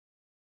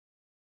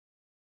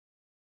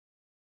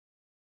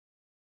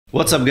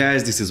What's up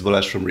guys, this is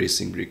Balázs from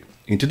RacingBrick.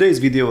 In today's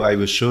video I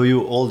will show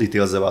you all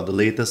details about the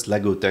latest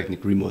LEGO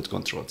Technic remote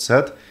controlled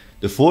set,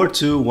 the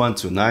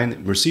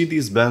 42129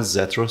 Mercedes-Benz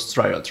Zetros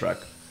Trial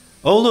Truck.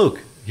 Oh look,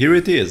 here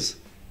it is!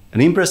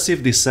 An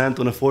impressive descent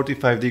on a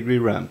 45-degree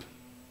ramp.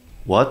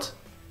 What?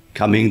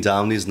 Coming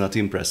down is not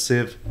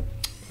impressive?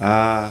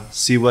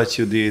 See what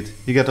you did,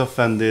 you get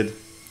offended.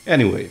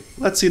 Anyway,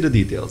 let's see the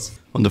details.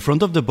 On the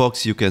front of the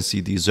box you can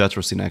see the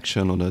Zetros in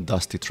action on a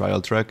dusty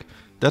trial track.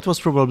 That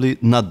was probably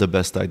not the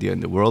best idea in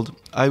the world,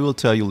 I will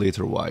tell you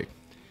later why.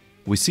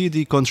 We see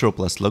the Control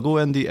Plus logo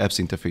and the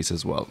apps interface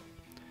as well.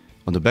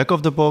 On the back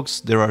of the box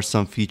there are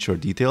some feature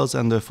details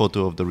and a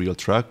photo of the real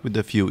truck with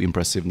a few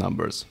impressive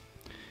numbers.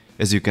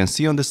 As you can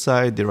see on the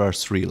side there are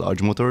 3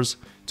 large motors,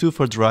 2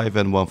 for drive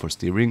and 1 for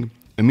steering,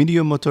 a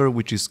medium motor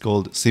which is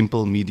called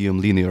Simple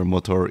Medium Linear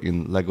Motor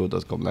in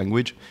LEGO.com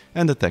language,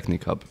 and a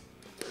Technic hub.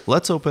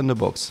 Let's open the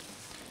box.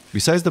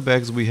 Besides the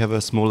bags we have a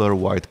smaller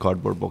white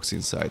cardboard box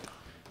inside.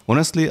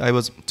 Honestly, I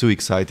was too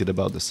excited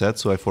about the set,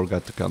 so I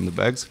forgot to count the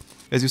bags.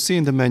 As you see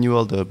in the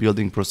manual, the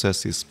building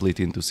process is split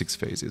into 6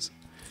 phases.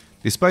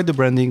 Despite the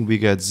branding, we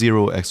get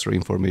 0 extra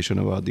information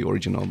about the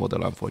original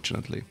model,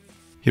 unfortunately.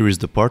 Here is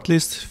the part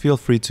list, feel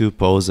free to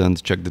pause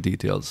and check the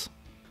details.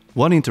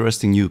 One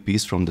interesting new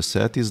piece from the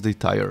set is the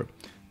tire.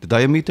 The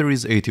diameter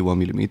is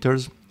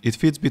 81mm, it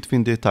fits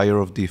between the tire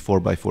of the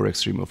 4x4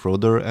 Extreme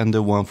Off-Roader and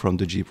the one from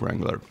the Jeep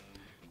Wrangler.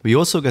 We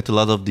also get a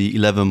lot of the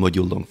 11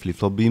 module long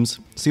flip-flop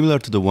beams, similar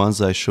to the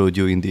ones I showed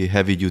you in the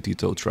heavy-duty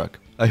tow truck.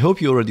 I hope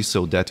you already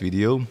saw that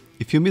video.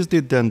 If you missed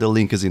it, then the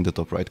link is in the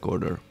top right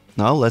corner.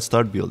 Now let's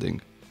start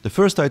building. The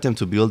first item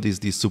to build is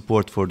the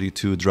support for the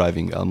 2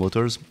 driving L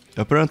motors.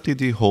 Apparently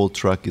the whole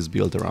truck is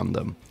built around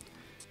them.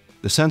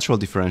 The central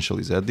differential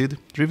is added,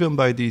 driven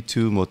by the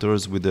 2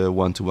 motors with a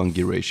 1:1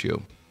 gear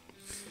ratio.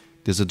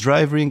 There's a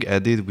drive ring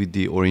added with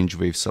the orange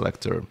wave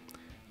selector.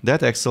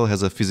 That axle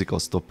has a physical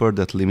stopper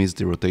that limits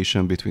the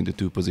rotation between the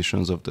 2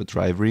 positions of the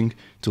drive ring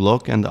to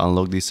lock and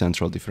unlock the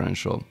central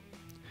differential.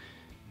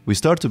 We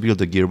start to build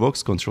the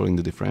gearbox controlling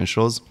the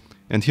differentials,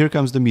 and here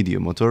comes the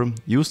medium motor,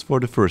 used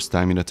for the first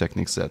time in a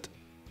Technic set.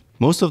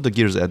 Most of the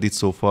gears added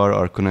so far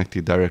are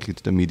connected directly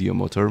to the medium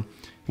motor,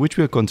 which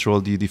will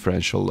control the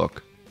differential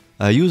lock.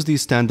 I use the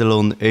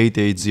standalone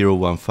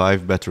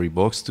 88015 battery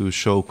box to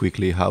show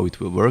quickly how it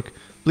will work.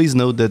 Please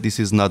note that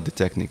this is not the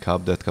Technic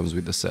hub that comes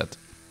with the set.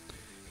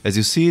 As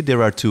you see,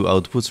 there are 2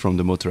 outputs from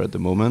the motor at the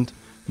moment,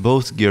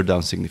 both geared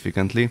down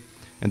significantly,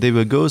 and they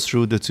will go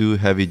through the 2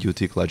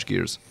 heavy-duty clutch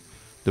gears.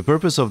 The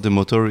purpose of the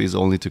motor is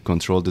only to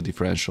control the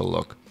differential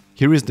lock.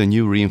 Here is the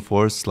new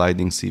reinforced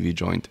sliding CV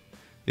joint.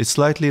 It's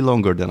slightly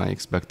longer than I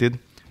expected,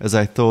 as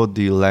I thought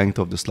the length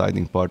of the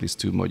sliding part is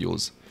 2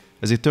 modules.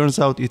 As it turns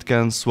out, it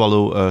can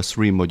swallow a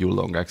 3-module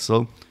long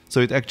axle,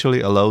 so it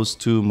actually allows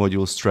 2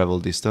 modules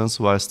travel distance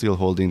while still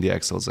holding the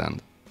axle's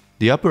end.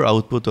 The upper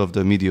output of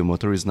the medium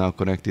motor is now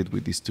connected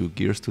with these 2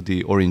 gears to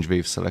the orange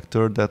wave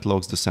selector that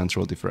locks the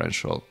central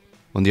differential.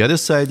 On the other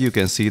side you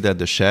can see that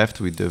the shaft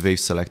with the wave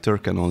selector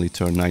can only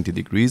turn 90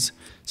 degrees,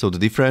 so the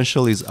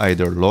differential is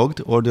either locked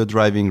or the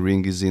driving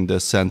ring is in the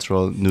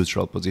central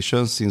neutral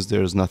position since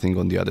there is nothing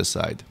on the other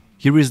side.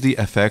 Here is the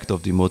effect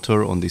of the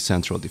motor on the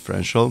central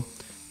differential.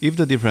 If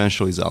the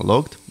differential is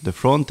unlocked, the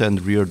front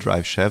and rear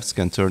drive shafts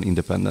can turn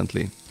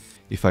independently.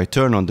 If I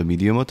turn on the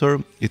medium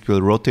motor, it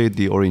will rotate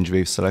the orange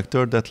wave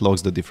selector that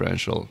locks the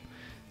differential.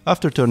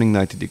 After turning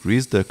 90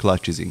 degrees, the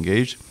clutch is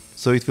engaged,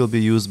 so it will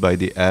be used by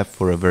the app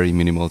for a very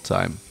minimal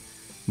time.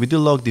 With the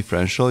locked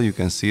differential, you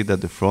can see that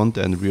the front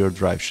and rear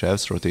drive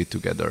shafts rotate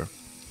together.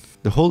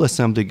 The whole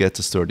assembly gets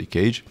a sturdy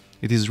cage.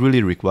 It is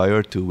really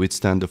required to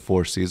withstand the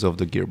forces of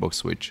the gearbox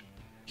switch.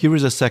 Here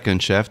is a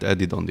second shaft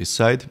added on this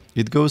side.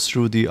 It goes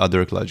through the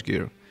other clutch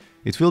gear.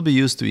 It will be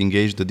used to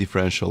engage the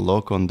differential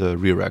lock on the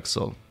rear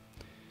axle.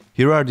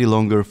 Here are the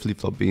longer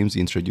flip-flop beams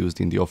introduced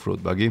in the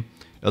off-road buggy,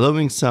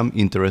 allowing some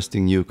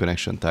interesting new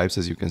connection types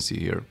as you can see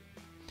here.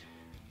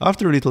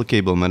 After a little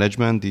cable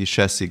management, the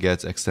chassis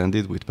gets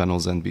extended with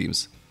panels and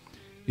beams.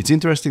 It's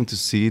interesting to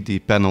see the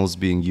panels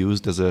being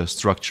used as a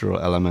structural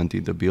element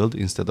in the build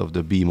instead of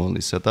the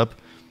beam-only setup,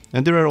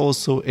 and there are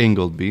also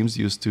angled beams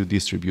used to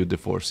distribute the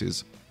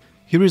forces.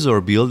 Here is our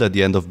build at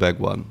the end of bag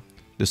 1.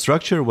 The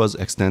structure was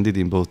extended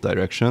in both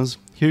directions.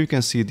 Here you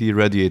can see the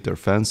radiator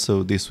fan,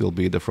 so this will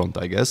be the front,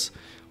 I guess.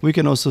 We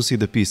can also see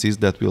the pieces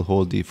that will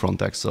hold the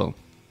front axle.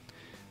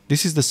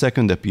 This is the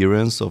second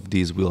appearance of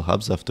these wheel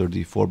hubs after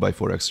the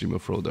 4x4 Extreme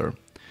Off-Roader.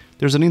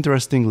 There's an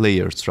interesting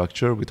layered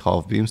structure with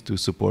half beams to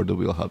support the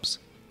wheel hubs.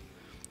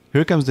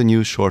 Here comes the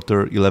new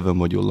shorter 11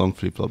 module long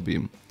flip-flop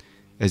beam.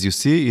 As you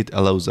see, it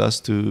allows us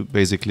to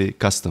basically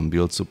custom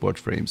build support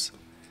frames.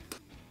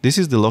 This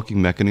is the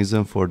locking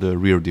mechanism for the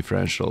rear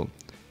differential.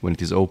 When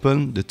it is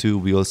open, the 2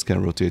 wheels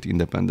can rotate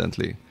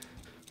independently.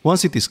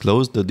 Once it is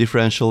closed, the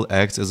differential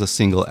acts as a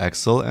single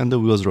axle and the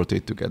wheels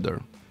rotate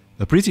together.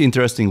 A pretty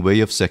interesting way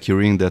of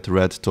securing that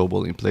red tow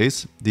ball in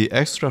place, the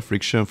extra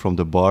friction from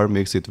the bar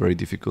makes it very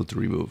difficult to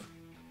remove.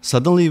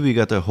 Suddenly we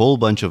got a whole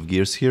bunch of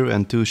gears here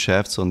and 2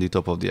 shafts on the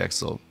top of the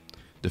axle.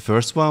 The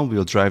first one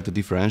will drive the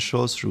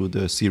differentials through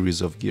the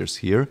series of gears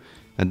here,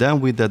 and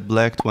then with that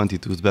black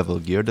 22th bevel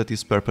gear that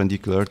is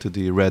perpendicular to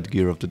the red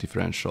gear of the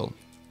differential.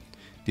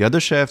 The other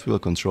shaft will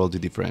control the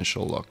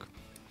differential lock.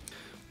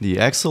 The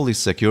axle is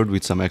secured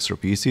with some extra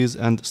pieces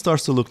and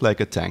starts to look like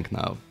a tank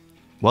now.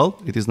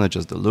 Well, it is not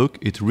just the look,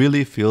 it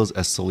really feels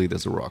as solid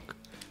as a rock.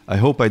 I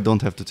hope I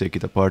don't have to take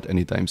it apart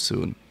anytime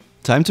soon.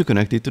 Time to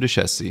connect it to the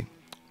chassis.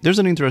 There's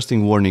an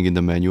interesting warning in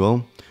the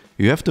manual.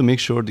 You have to make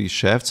sure these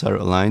shafts are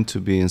aligned to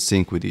be in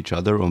sync with each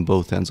other on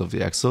both ends of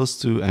the axles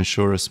to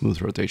ensure a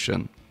smooth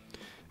rotation.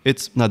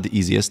 It's not the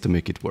easiest to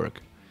make it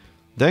work.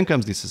 Then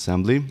comes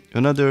disassembly,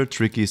 another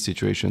tricky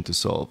situation to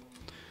solve.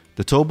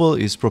 The toe ball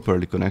is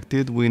properly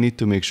connected, we need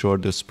to make sure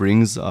the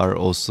springs are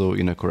also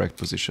in a correct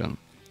position.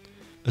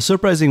 A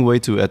surprising way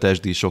to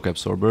attach the shock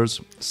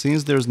absorbers,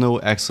 since there's no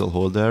axle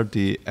holder,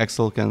 the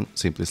axle can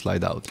simply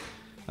slide out.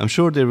 I'm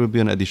sure there will be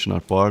an additional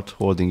part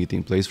holding it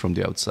in place from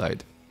the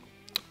outside.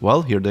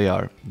 Well, here they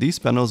are. These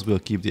panels will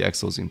keep the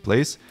axles in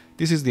place.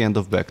 This is the end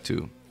of back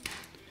 2.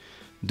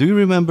 Do you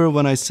remember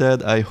when I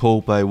said I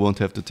hope I won't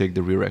have to take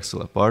the rear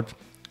axle apart?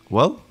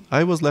 Well,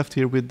 I was left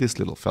here with this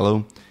little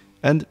fellow,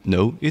 and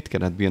no, it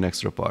cannot be an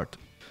extra part.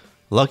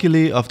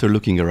 Luckily, after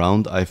looking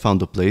around, I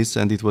found a place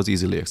and it was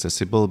easily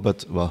accessible,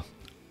 but well,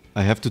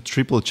 I have to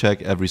triple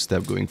check every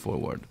step going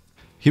forward.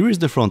 Here is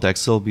the front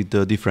axle with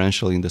the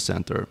differential in the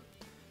center.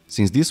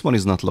 Since this one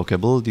is not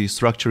lockable, the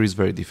structure is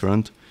very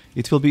different.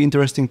 It will be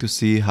interesting to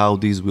see how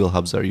these wheel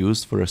hubs are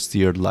used for a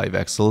steered live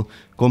axle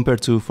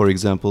compared to, for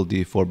example,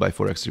 the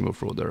 4x4 Extreme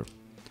Off-Roader.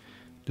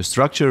 The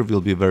structure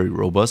will be very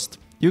robust.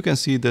 You can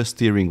see the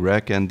steering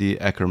rack and the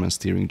Ackerman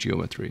steering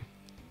geometry.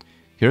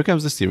 Here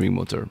comes the steering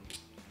motor.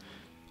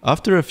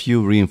 After a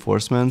few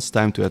reinforcements,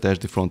 time to attach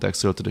the front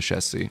axle to the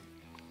chassis.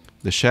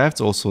 The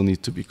shafts also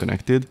need to be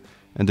connected,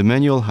 and the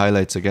manual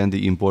highlights again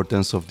the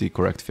importance of the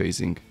correct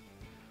phasing.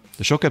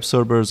 The shock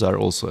absorbers are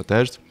also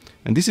attached,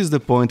 and this is the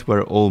point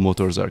where all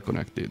motors are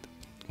connected.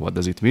 What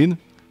does it mean?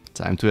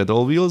 Time to add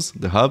all wheels,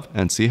 the hub,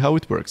 and see how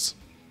it works.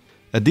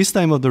 At this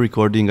time of the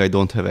recording I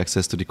don't have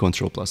access to the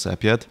Control Plus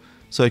app yet,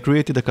 so I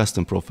created a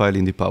custom profile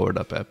in the Powered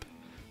Up app.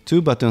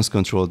 2 buttons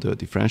control the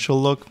differential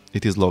lock,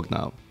 it is locked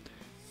now.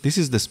 This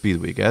is the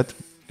speed we get,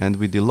 and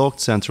with the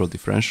locked central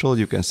differential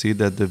you can see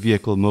that the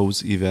vehicle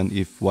moves even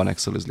if one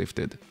axle is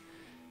lifted.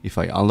 If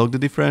I unlock the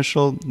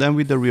differential, then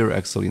with the rear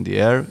axle in the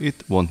air,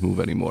 it won't move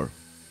anymore.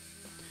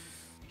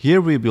 Here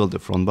we build the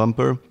front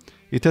bumper.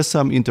 It has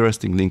some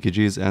interesting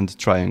linkages and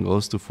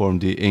triangles to form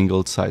the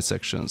angled side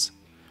sections.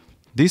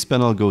 This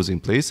panel goes in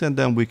place and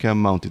then we can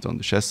mount it on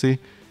the chassis,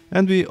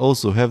 and we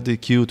also have the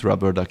cute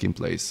rubber duck in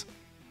place.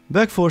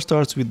 Back 4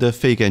 starts with the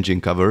fake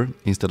engine cover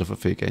instead of a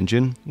fake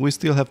engine. We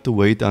still have to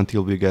wait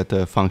until we get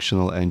a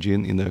functional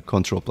engine in the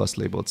Control Plus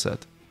labeled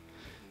set.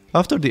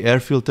 After the air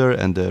filter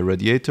and the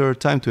radiator,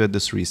 time to add the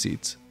 3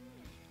 seats.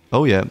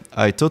 Oh yeah,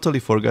 I totally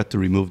forgot to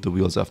remove the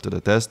wheels after the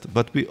test,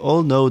 but we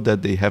all know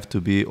that they have to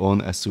be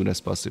on as soon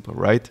as possible,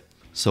 right?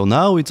 So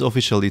now it's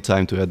officially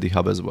time to add the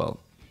hub as well.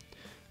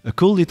 A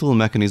cool little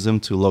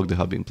mechanism to lock the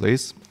hub in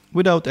place.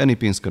 Without any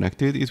pins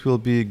connected, it will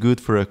be good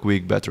for a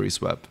quick battery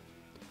swap.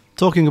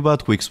 Talking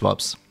about quick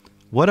swaps,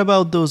 what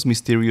about those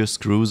mysterious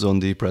screws on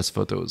the press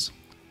photos?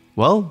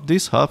 Well,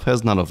 this hub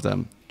has none of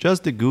them,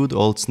 just the good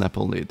old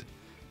snap-on lid.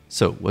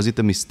 So, was it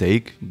a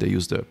mistake? They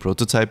used a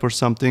prototype or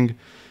something?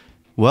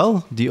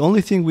 Well, the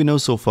only thing we know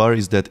so far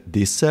is that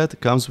this set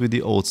comes with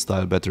the old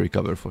style battery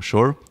cover for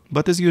sure,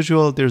 but as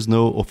usual there's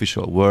no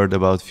official word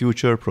about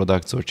future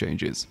products or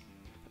changes.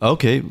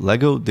 Okay,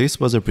 LEGO, this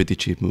was a pretty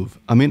cheap move.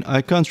 I mean,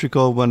 I can't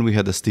recall when we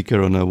had a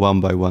sticker on a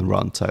 1x1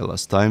 round tile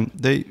last time,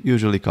 they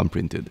usually come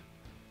printed.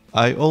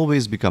 I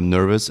always become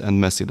nervous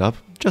and mess it up,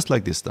 just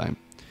like this time.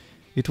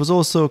 It was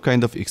also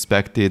kind of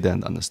expected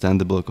and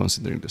understandable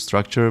considering the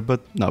structure,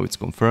 but now it's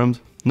confirmed,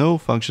 no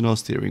functional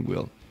steering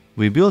wheel.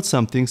 We built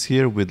some things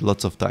here with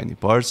lots of tiny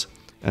parts,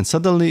 and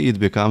suddenly it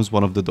becomes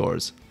one of the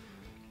doors.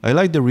 I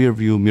like the rear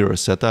view mirror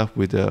setup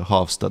with a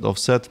half stud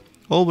offset,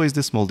 always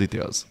the small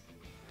details.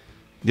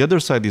 The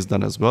other side is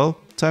done as well,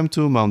 time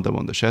to mount them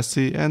on the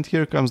chassis, and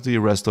here comes the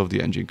rest of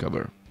the engine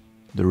cover.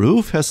 The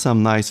roof has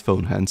some nice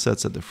phone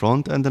handsets at the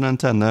front and an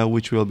antenna,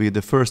 which will be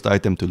the first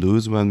item to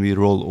lose when we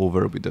roll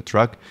over with the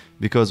truck,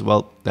 because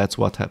well, that's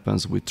what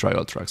happens with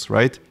trial trucks,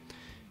 right?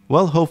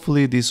 Well,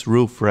 hopefully this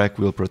roof rack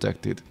will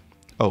protect it.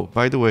 Oh,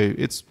 by the way,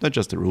 it's not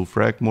just a roof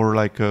rack, more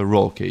like a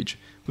roll cage.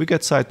 We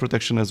get side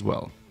protection as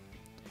well.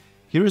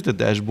 Here is the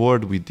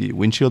dashboard with the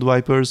windshield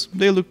wipers,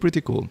 they look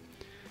pretty cool.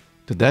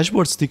 The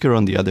dashboard sticker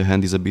on the other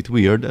hand is a bit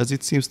weird as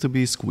it seems to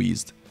be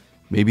squeezed.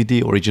 Maybe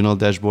the original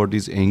dashboard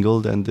is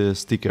angled and the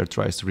sticker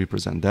tries to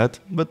represent that,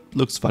 but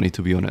looks funny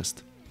to be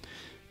honest.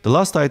 The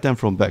last item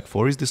from bag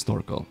 4 is the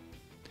snorkel.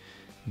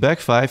 Bag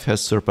 5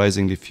 has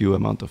surprisingly few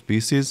amount of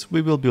pieces,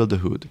 we will build the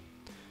hood.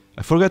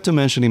 I forgot to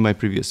mention in my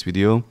previous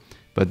video,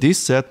 but this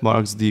set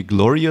marks the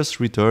glorious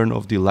return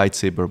of the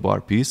lightsaber bar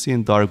piece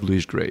in dark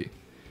bluish grey.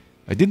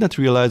 I did not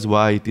realize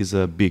why it is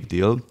a big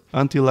deal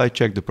until I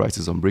checked the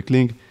prices on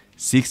Bricklink.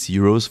 6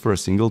 euros for a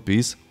single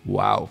piece?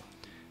 Wow!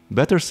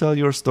 Better sell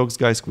your stocks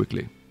guys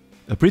quickly.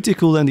 A pretty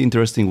cool and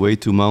interesting way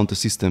to mount a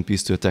system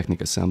piece to a Technic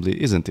assembly,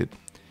 isn't it?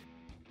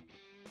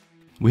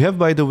 We have,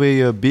 by the way,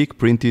 a big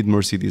printed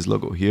Mercedes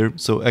logo here,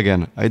 so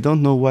again, I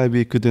don't know why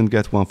we couldn't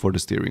get one for the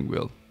steering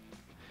wheel.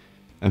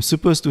 I'm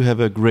supposed to have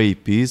a grey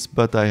piece,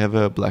 but I have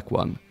a black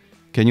one.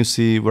 Can you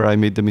see where I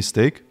made the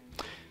mistake?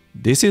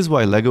 This is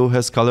why LEGO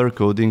has color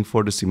coding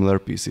for the similar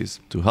pieces,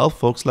 to help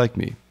folks like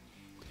me.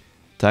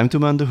 Time to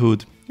mount the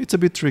hood. It's a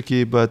bit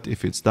tricky, but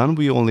if it's done,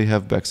 we only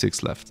have back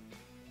 6 left.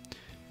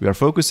 We are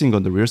focusing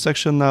on the rear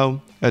section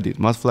now, added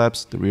mud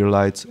flaps, the rear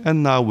lights,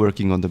 and now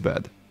working on the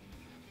bed.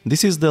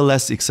 This is the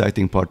less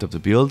exciting part of the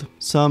build,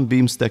 some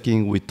beam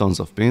stacking with tons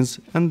of pins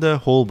and a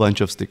whole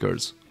bunch of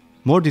stickers.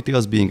 More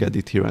details being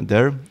added here and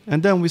there,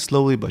 and then we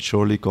slowly but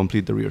surely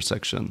complete the rear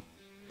section.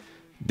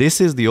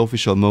 This is the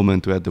official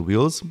moment to add the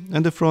wheels,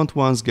 and the front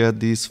ones get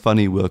these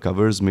funny wheel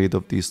covers made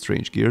of these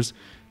strange gears,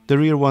 the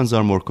rear ones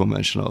are more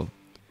conventional.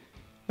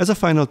 As a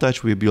final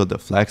touch we build the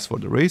flags for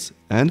the race,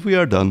 and we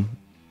are done.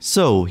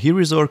 So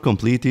here is our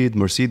completed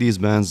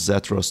Mercedes-Benz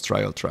Zetros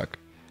Trial Truck.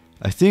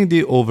 I think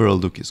the overall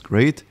look is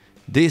great.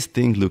 This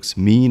thing looks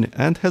mean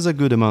and has a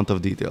good amount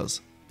of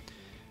details.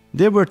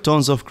 There were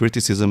tons of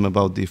criticism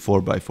about the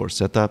 4x4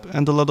 setup,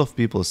 and a lot of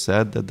people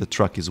said that the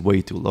truck is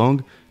way too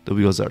long, the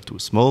wheels are too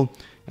small,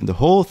 and the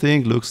whole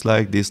thing looks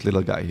like this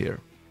little guy here.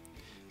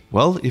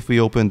 Well, if we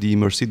open the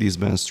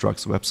Mercedes-Benz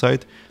Trucks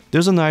website,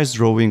 there's a nice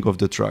drawing of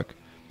the truck.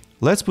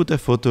 Let's put a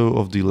photo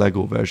of the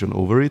LEGO version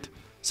over it,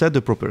 set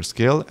the proper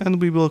scale,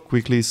 and we will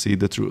quickly see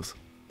the truth.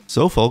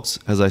 So folks,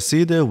 as I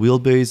see, the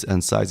wheelbase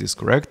and size is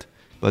correct,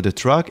 but the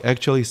truck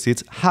actually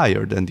sits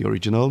higher than the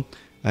original.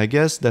 I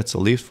guess that's a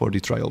lift for the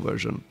trial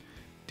version.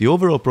 The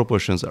overall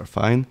proportions are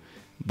fine,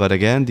 but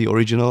again the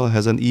original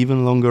has an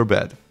even longer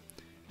bed.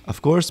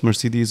 Of course,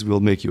 Mercedes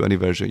will make you any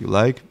version you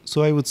like,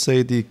 so I would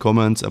say the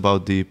comments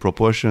about the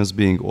proportions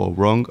being all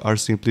wrong are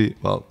simply,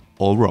 well,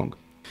 all wrong.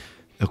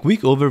 A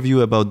quick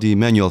overview about the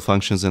manual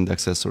functions and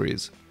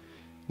accessories.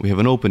 We have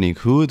an opening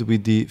hood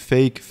with the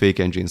fake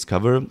engines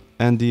cover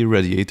and the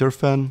radiator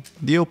fan,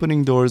 the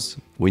opening doors,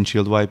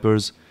 windshield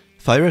wipers,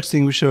 fire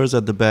extinguishers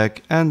at the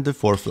back, and the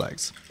 4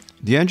 flags.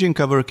 The engine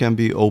cover can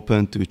be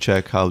opened to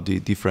check how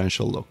the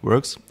differential lock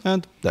works,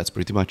 and that's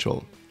pretty much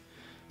all.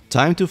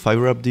 Time to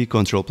fire up the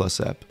Control Plus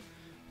app.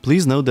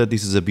 Please note that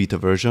this is a beta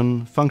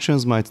version,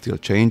 functions might still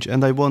change,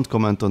 and I won't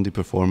comment on the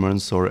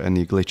performance or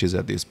any glitches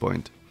at this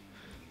point.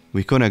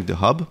 We connect the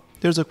hub,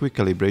 there's a quick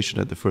calibration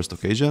at the first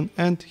occasion,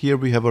 and here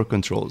we have our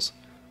controls.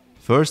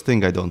 First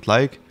thing I don't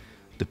like,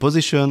 the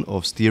position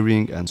of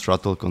steering and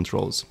throttle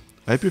controls.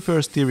 I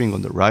prefer steering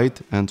on the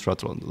right and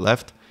throttle on the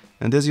left,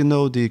 and as you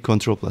know, the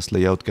Control Plus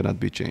layout cannot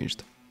be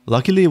changed.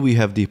 Luckily we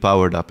have the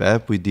powered up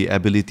app with the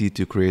ability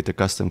to create a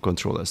custom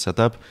controller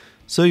setup,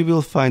 so you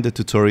will find a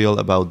tutorial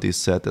about this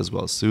set as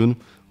well soon.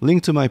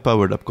 Link to my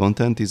powered up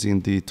content is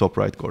in the top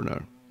right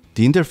corner.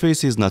 The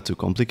interface is not too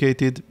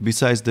complicated.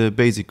 Besides the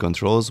basic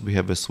controls, we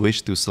have a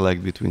switch to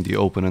select between the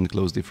open and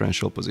closed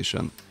differential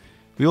position.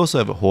 We also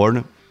have a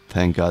horn,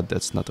 thank god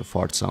that's not a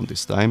fart sound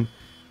this time,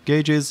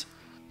 gauges,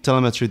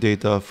 telemetry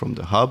data from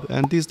the hub,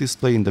 and this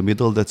display in the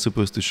middle that's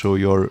supposed to show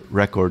your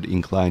record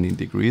incline in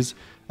degrees.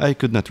 I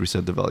could not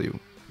reset the value.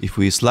 If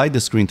we slide the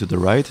screen to the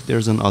right,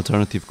 there's an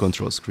alternative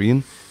control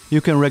screen.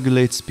 You can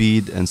regulate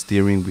speed and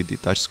steering with the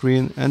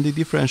touchscreen, and the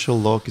differential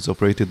lock is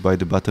operated by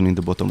the button in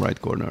the bottom right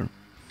corner.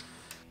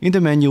 In the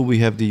menu we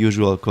have the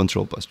usual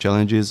Control Plus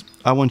challenges.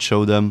 I won't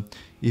show them.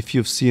 If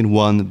you've seen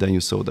one, then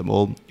you saw them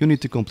all. You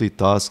need to complete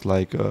tasks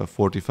like a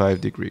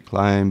 45-degree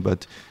climb,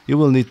 but you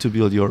will need to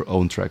build your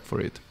own track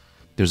for it.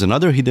 There's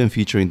another hidden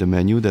feature in the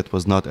menu that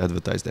was not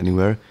advertised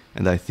anywhere,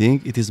 and I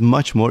think it is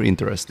much more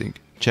interesting.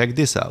 Check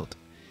this out.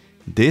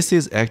 This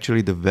is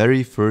actually the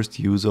very first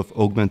use of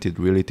augmented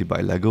reality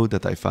by LEGO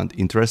that I found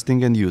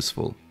interesting and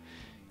useful.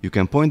 You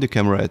can point the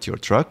camera at your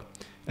truck,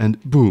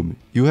 and boom,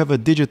 you have a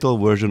digital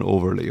version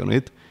overlay on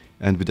it,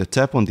 and with a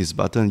tap on this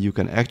button you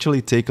can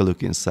actually take a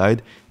look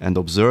inside and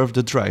observe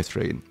the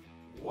drivetrain.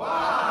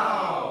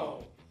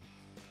 Wow!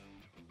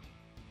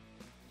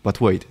 But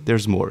wait,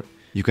 there's more.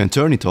 You can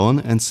turn it on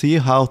and see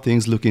how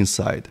things look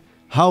inside.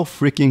 How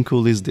freaking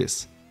cool is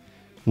this?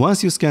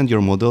 Once you scan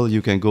your model,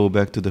 you can go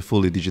back to the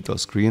fully digital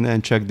screen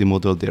and check the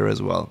model there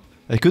as well.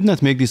 I could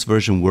not make this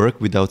version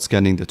work without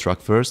scanning the truck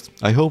first.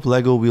 I hope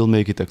LEGO will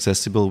make it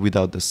accessible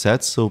without the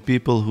sets, so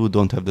people who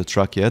don't have the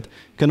truck yet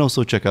can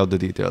also check out the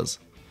details.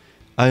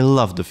 I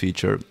love the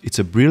feature. It's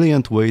a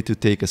brilliant way to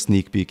take a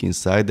sneak peek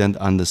inside and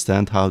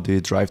understand how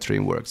the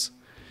drivetrain works.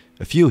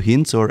 A few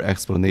hints or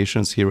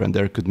explanations here and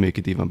there could make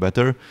it even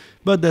better,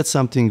 but that's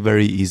something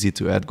very easy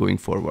to add going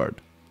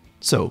forward.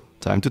 So,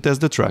 time to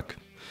test the truck.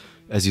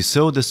 As you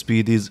saw, the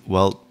speed is,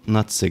 well,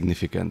 not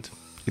significant.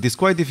 It is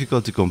quite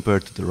difficult to compare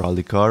to the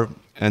rally car,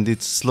 and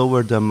it's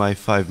slower than my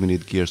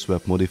 5-minute gear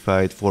swap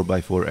modified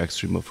 4x4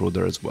 Extreme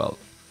Off-Roader as well.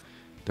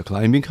 The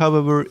climbing,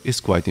 however, is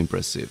quite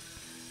impressive.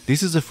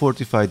 This is a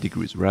 45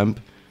 degrees ramp.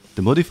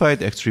 The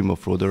modified Extreme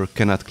Off-Roader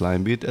cannot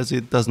climb it as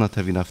it does not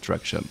have enough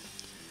traction.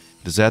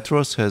 The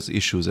Zetros has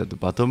issues at the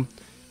bottom,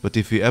 but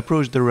if we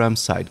approach the ramp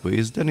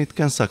sideways, then it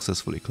can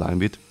successfully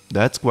climb it.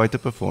 That's quite a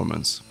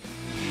performance.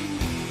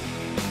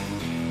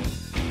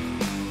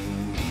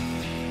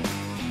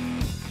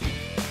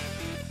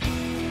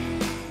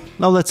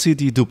 Now let's see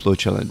the Duplo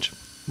challenge.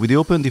 With the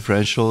open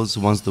differentials,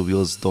 once the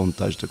wheels don't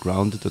touch the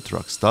ground, the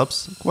truck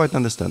stops, quite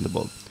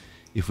understandable.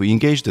 If we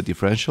engage the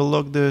differential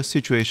lock, the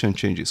situation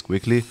changes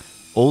quickly,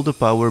 all the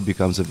power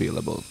becomes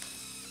available.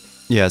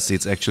 Yes,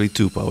 it's actually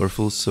too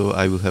powerful, so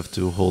I will have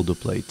to hold the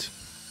plate.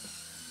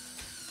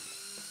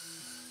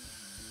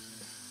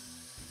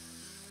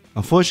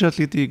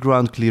 Unfortunately, the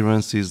ground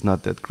clearance is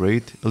not that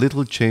great. A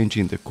little change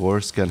in the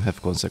course can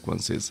have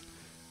consequences.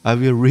 I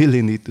will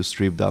really need to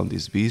strip down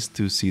this beast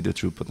to see the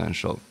true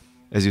potential.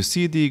 As you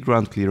see, the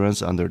ground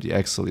clearance under the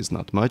axle is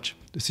not much.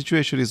 The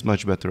situation is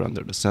much better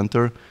under the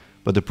center,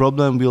 but the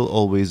problem will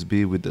always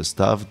be with the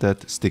stuff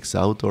that sticks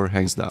out or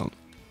hangs down.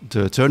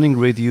 The turning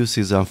radius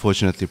is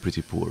unfortunately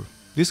pretty poor.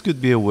 This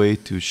could be a way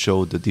to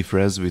show the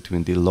difference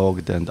between the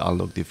locked and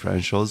unlocked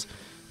differentials,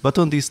 but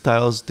on these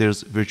tiles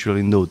there's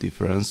virtually no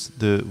difference,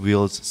 the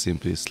wheels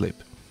simply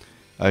slip.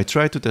 I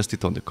tried to test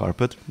it on the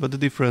carpet, but the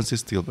difference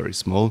is still very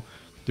small.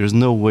 There's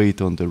no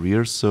weight on the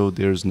rear, so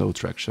there's no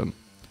traction.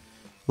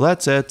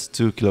 Let's add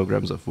 2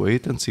 kilograms of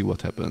weight and see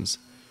what happens.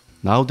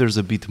 Now there's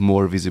a bit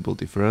more visible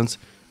difference.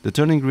 The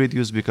turning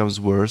radius becomes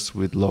worse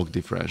with locked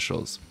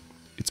differentials.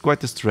 It's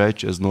quite a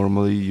stretch, as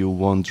normally you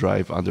won't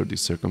drive under these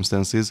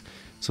circumstances,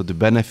 so the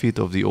benefit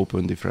of the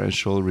open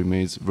differential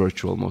remains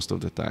virtual most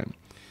of the time.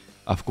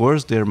 Of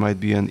course, there might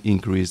be an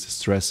increased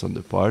stress on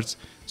the parts,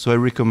 so I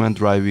recommend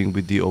driving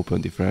with the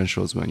open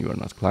differentials when you are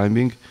not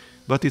climbing,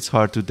 but it's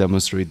hard to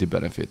demonstrate the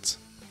benefits.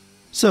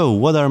 So,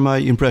 what are my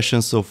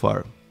impressions so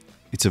far?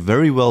 It's a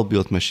very well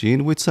built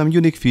machine with some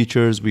unique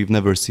features we've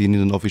never seen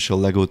in an official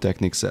LEGO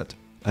Technic set.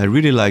 I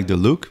really like the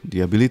look, the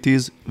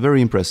abilities,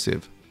 very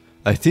impressive.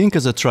 I think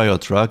as a trial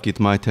truck it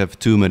might have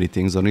too many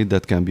things on it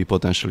that can be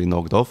potentially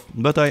knocked off,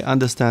 but I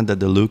understand that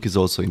the look is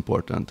also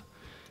important.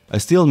 I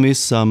still miss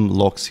some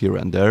locks here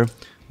and there.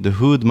 The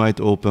hood might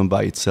open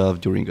by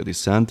itself during a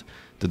descent,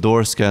 the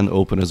doors can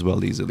open as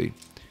well easily.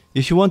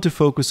 If you want to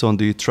focus on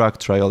the truck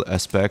trial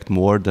aspect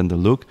more than the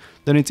look,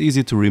 then it's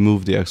easy to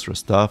remove the extra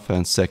stuff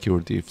and secure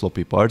the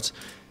floppy parts,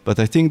 but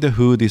I think the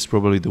hood is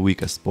probably the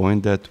weakest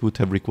point that would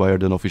have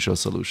required an official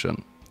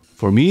solution.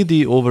 For me,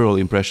 the overall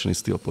impression is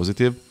still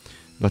positive,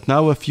 but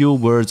now a few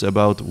words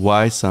about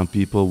why some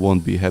people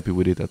won't be happy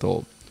with it at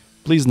all.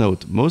 Please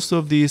note, most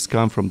of these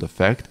come from the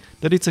fact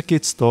that it's a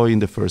kid's toy in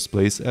the first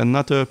place and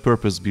not a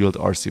purpose-built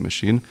RC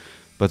machine,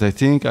 but I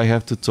think I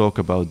have to talk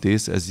about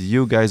this as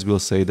you guys will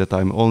say that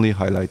I'm only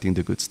highlighting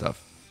the good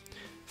stuff.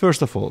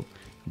 First of all,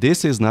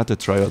 this is not a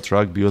trial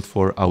truck built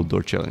for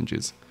outdoor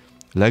challenges.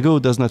 LEGO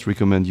does not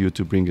recommend you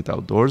to bring it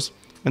outdoors,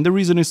 and the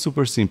reason is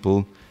super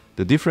simple.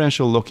 The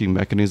differential locking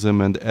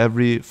mechanism and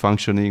every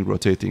functioning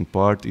rotating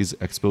part is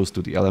exposed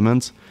to the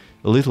elements.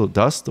 A little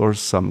dust or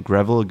some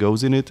gravel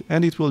goes in it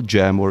and it will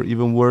jam, or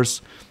even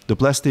worse, the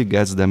plastic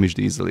gets damaged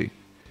easily.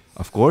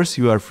 Of course,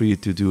 you are free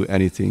to do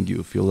anything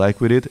you feel like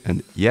with it,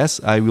 and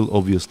yes, I will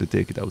obviously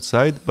take it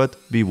outside, but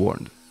be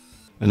warned.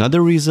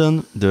 Another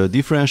reason, the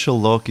differential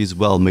lock is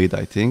well made,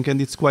 I think,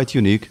 and it's quite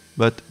unique,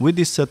 but with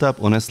this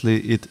setup, honestly,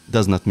 it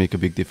does not make a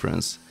big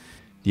difference.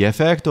 The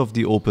effect of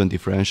the open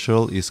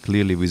differential is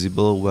clearly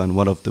visible when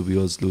one of the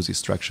wheels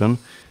loses traction,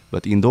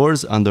 but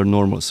indoors, under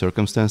normal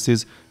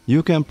circumstances,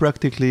 you can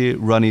practically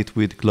run it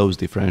with closed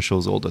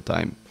differentials all the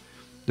time.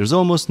 There's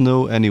almost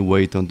no any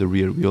weight on the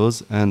rear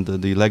wheels and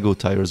the LEGO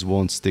tires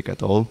won't stick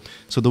at all,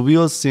 so the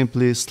wheels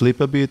simply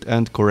slip a bit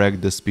and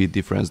correct the speed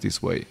difference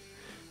this way.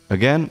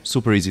 Again,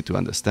 super easy to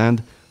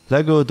understand,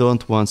 LEGO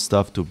don't want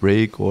stuff to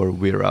break or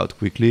wear out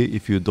quickly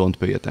if you don't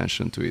pay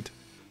attention to it.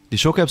 The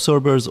shock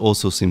absorbers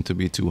also seem to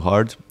be too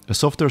hard. A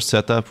softer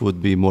setup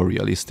would be more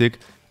realistic.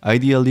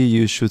 Ideally,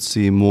 you should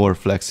see more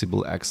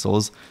flexible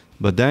axles,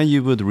 but then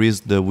you would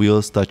risk the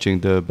wheels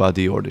touching the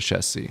body or the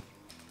chassis.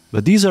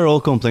 But these are all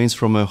complaints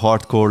from a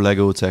hardcore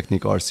LEGO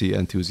Technic RC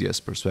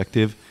enthusiast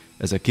perspective.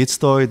 As a kid's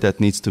toy that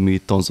needs to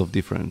meet tons of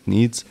different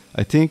needs,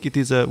 I think it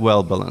is a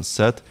well-balanced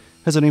set,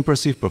 has an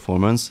impressive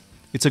performance,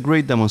 it's a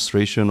great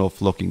demonstration of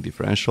locking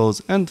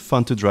differentials and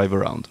fun to drive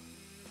around.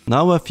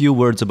 Now a few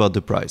words about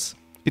the price.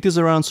 It is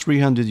around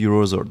 300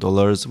 euros or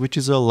dollars, which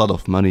is a lot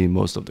of money in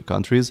most of the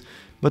countries,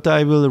 but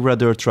I will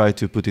rather try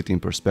to put it in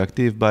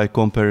perspective by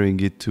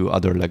comparing it to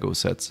other LEGO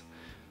sets.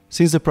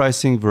 Since the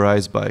pricing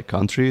varies by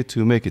country,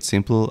 to make it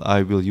simple,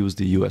 I will use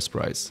the US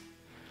price.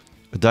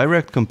 A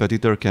direct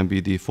competitor can be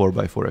the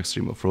 4x4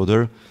 Extreme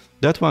Off-Roader.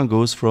 That one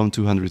goes from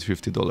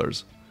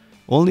 $250.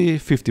 Only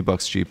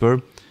 $50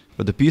 cheaper,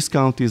 but the piece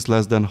count is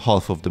less than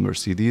half of the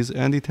Mercedes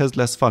and it has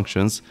less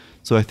functions,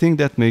 so I think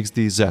that makes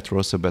the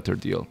Zetros a better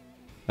deal.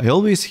 I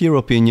always hear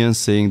opinions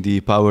saying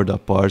the powered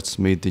up parts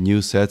made the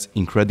new sets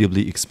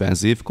incredibly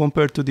expensive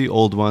compared to the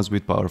old ones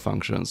with power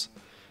functions.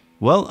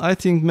 Well, I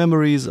think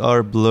memories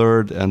are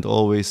blurred and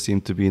always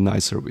seem to be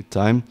nicer with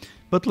time,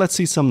 but let's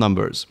see some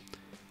numbers.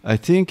 I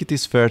think it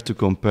is fair to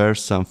compare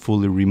some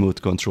fully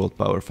remote controlled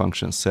power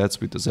function sets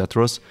with the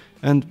Zetros,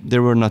 and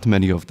there were not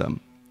many of them.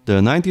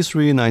 The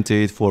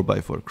 93-98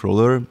 4x4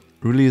 crawler,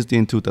 released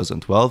in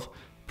 2012,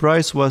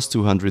 price was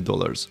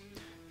 $200.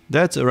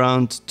 That's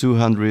around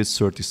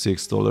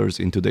 $236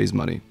 in today's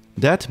money.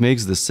 That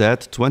makes the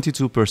set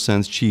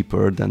 22%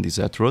 cheaper than the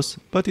Zetros,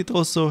 but it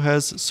also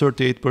has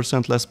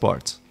 38% less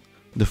parts.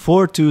 The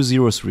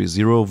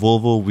 42030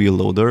 Volvo wheel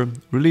loader,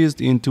 released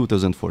in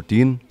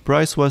 2014,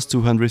 price was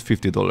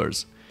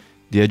 $250.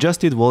 The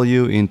adjusted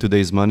value in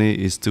today's money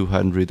is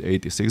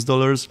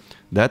 $286,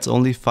 that's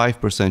only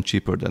 5%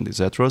 cheaper than the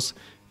Zetros,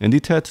 and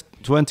it had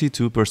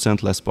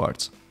 22% less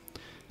parts.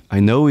 I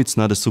know it's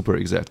not a super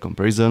exact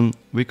comparison,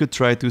 we could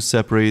try to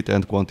separate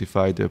and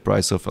quantify the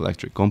price of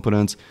electric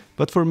components,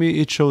 but for me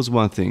it shows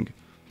one thing.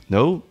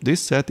 No,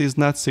 this set is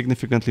not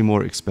significantly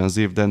more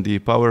expensive than the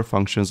Power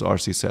Functions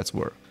RC sets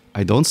were.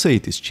 I don't say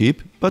it is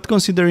cheap, but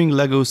considering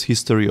LEGO's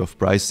history of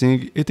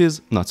pricing, it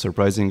is not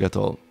surprising at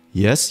all.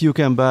 Yes, you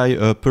can buy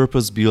a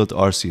purpose-built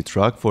RC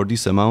truck for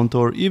this amount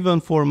or even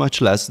for much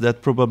less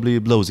that probably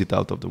blows it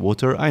out of the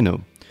water, I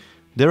know.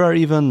 There are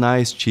even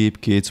nice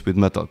cheap kits with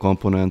metal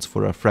components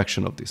for a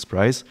fraction of this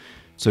price,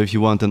 so if you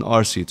want an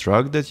RC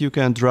truck that you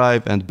can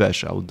drive and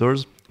bash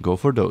outdoors, go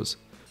for those.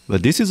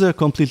 But this is a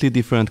completely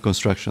different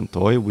construction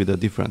toy with a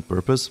different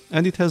purpose,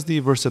 and it has the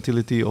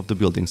versatility of the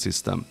building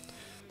system.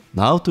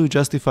 Now, to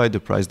justify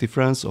the price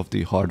difference of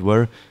the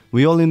hardware,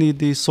 we only need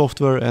the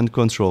software and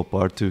control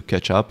part to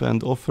catch up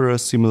and offer a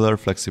similar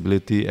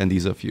flexibility and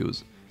ease of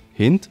use.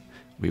 Hint: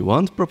 we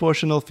want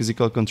proportional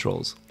physical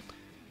controls.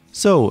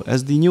 So,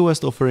 as the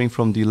newest offering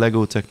from the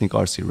LEGO Technic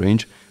RC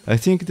range, I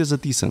think it is a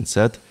decent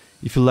set.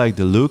 If you like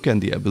the look and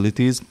the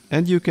abilities,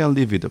 and you can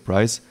live with the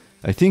price,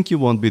 I think you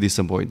won't be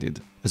disappointed.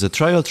 As a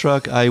trial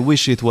truck, I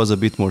wish it was a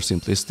bit more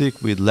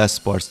simplistic, with less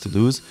parts to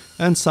lose,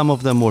 and some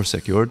of them more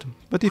secured,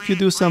 but if you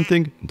do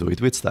something, do it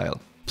with style.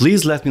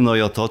 Please let me know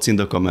your thoughts in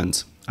the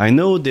comments. I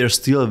know there's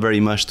still very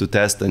much to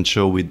test and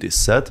show with this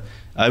set.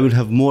 I will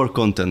have more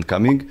content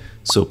coming,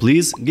 so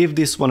please give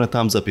this one a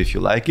thumbs up if you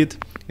like it,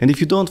 and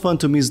if you don't want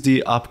to miss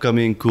the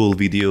upcoming cool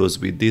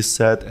videos with this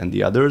set and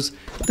the others,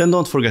 then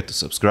don't forget to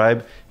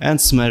subscribe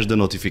and smash the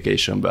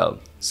notification bell.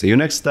 See you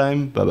next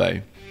time, bye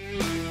bye.